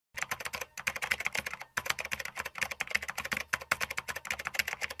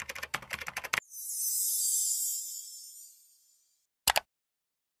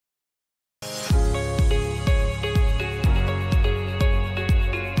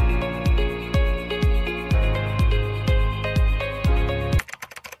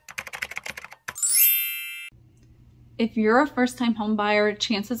if you're a first-time home buyer,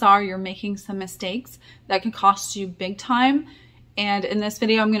 chances are you're making some mistakes that could cost you big time. And in this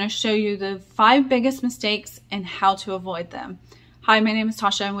video, I'm going to show you the 5 biggest mistakes and how to avoid them. Hi, my name is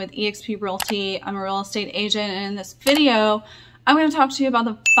Tasha. I'm with eXp Realty. I'm a real estate agent, and in this video, I'm going to talk to you about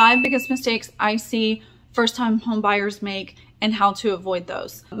the 5 biggest mistakes I see first-time home buyers make and how to avoid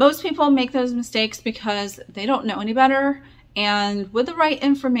those. Most people make those mistakes because they don't know any better, and with the right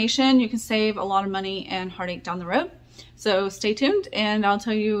information, you can save a lot of money and heartache down the road. So stay tuned, and I'll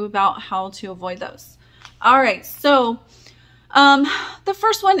tell you about how to avoid those. All right, so the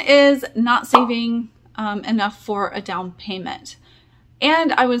first one is not saving enough for a down payment.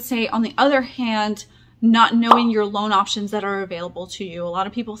 And I would say, on the other hand, not knowing your loan options that are available to you. A lot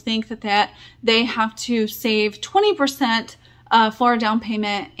of people think that they have to save 20% for a down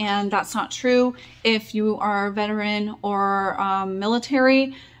payment, and that's not true. If you are a veteran or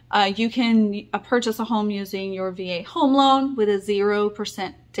military, you can purchase a home using your VA home loan with a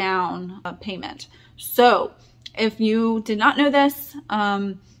 0% down payment. So if you did not know this,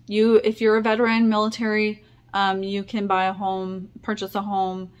 if you're a veteran, military, you can buy a home, purchase a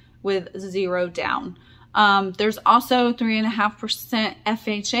home with 0 down. There's also 3.5%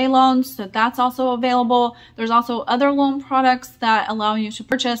 FHA loans, so that's also available. There's also other loan products that allow you to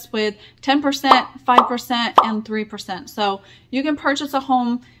purchase with 10%, 5%, and 3%. So you can purchase a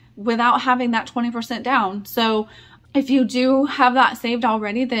home without having that 20% down. So if you do have that saved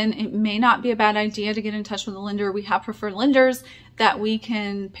already, then it may not be a bad idea to get in touch with a lender. We have preferred lenders that we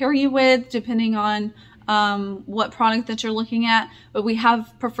can pair you with depending on what product that you're looking at, but we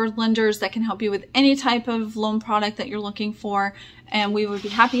have preferred lenders that can help you with any type of loan product that you're looking for, and we would be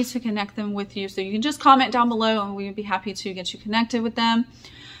happy to connect them with you. So you can just comment down below and we would be happy to get you connected with them.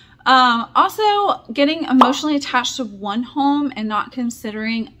 Also, getting emotionally attached to one home and not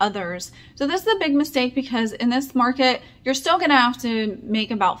considering others. So this is a big mistake, because in this market, you're still going to have to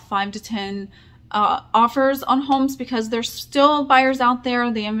make about 5 to 10 offers on homes, because there's still buyers out there.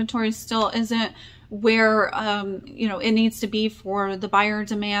 The inventory still isn't where it needs to be for the buyer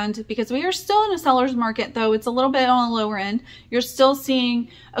demand, because we are still in a seller's market, though it's a little bit on the lower end. You're still seeing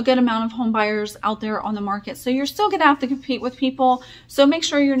a good amount of home buyers out there on the market, so you're still gonna have to compete with people. So make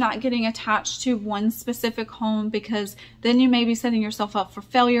sure you're not getting attached to one specific home, because then you may be setting yourself up for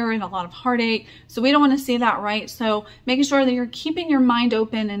failure and a lot of heartache. So we don't want to see that, right? So making sure that you're keeping your mind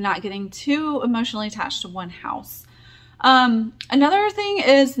open and not getting too emotionally attached to one house. Another thing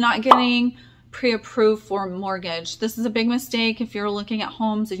is not getting pre-approved for mortgage. This is a big mistake if you're looking at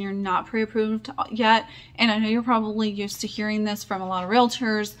homes and you're not pre-approved yet. And I know you're probably used to hearing this from a lot of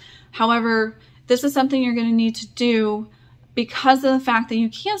realtors. However, this is something you're going to need to do because of the fact that you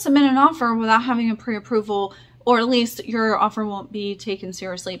can't submit an offer without having a pre-approval, or at least your offer won't be taken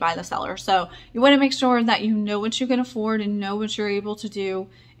seriously by the seller. So you want to make sure that you know what you can afford and know what you're able to do.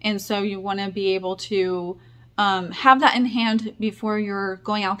 And so you want to be able to have that in hand before you're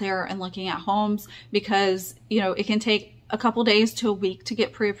going out there and looking at homes, because it can take a couple days to a week to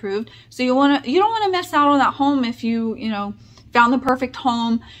get pre-approved. So you don't want to miss out on that home. If you found the perfect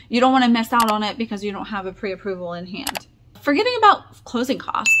home, you don't want to miss out on it because you don't have a pre-approval in hand. Forgetting about closing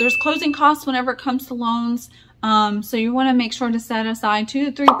costs. There's closing costs whenever it comes to loans. So you want to make sure to set aside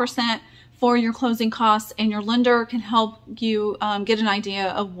 2 to 3% for your closing costs, and your lender can help you get an idea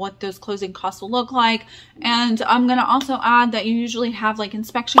of what those closing costs will look like. And I'm going to also add that you usually have like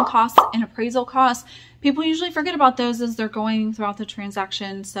inspection costs and appraisal costs. People usually forget about those as they're going throughout the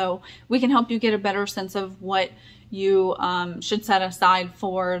transaction, so we can help you get a better sense of what you should set aside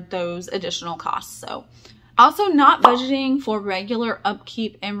for those additional costs. So also, not budgeting for regular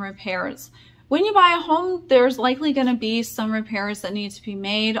upkeep and repairs. When you buy a home, there's likely going to be some repairs that need to be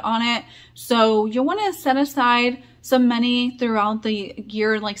made on it. So you'll want to set aside some money throughout the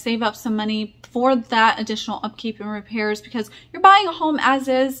year, like save up some money for that additional upkeep and repairs, because you're buying a home as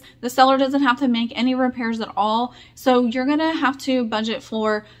is. The seller doesn't have to make any repairs at all. So you're going to have to budget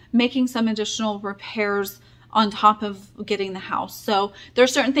for making some additional repairs on top of getting the house. So there are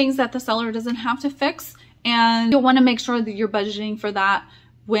certain things that the seller doesn't have to fix, and you'll want to make sure that you're budgeting for that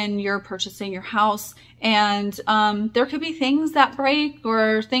when you're purchasing your house. And there could be things that break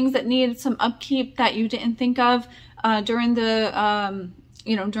or things that need some upkeep that you didn't think of during the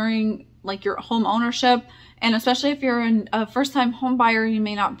during like your home ownership. And especially if you're a first-time home buyer, you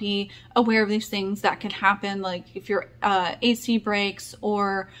may not be aware of these things that could happen, like if your AC breaks,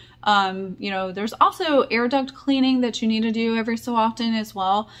 or there's also air duct cleaning that you need to do every so often as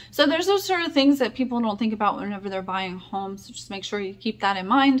well. So there's those sort of things that people don't think about whenever they're buying homes. So just make sure you keep that in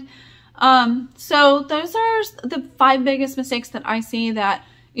mind. So those are the 5 biggest mistakes that I see that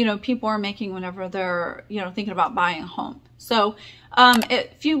people are making whenever they're, thinking about buying a home. So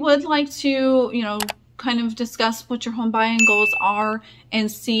if you would like to, kind of discuss what your home buying goals are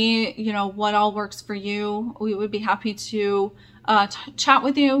and see, what all works for you, we would be happy to chat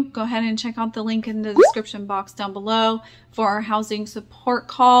with you. Go ahead and check out the link in the description box down below for our housing support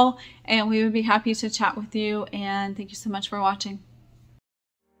call, and we would be happy to chat with you. And thank you so much for watching.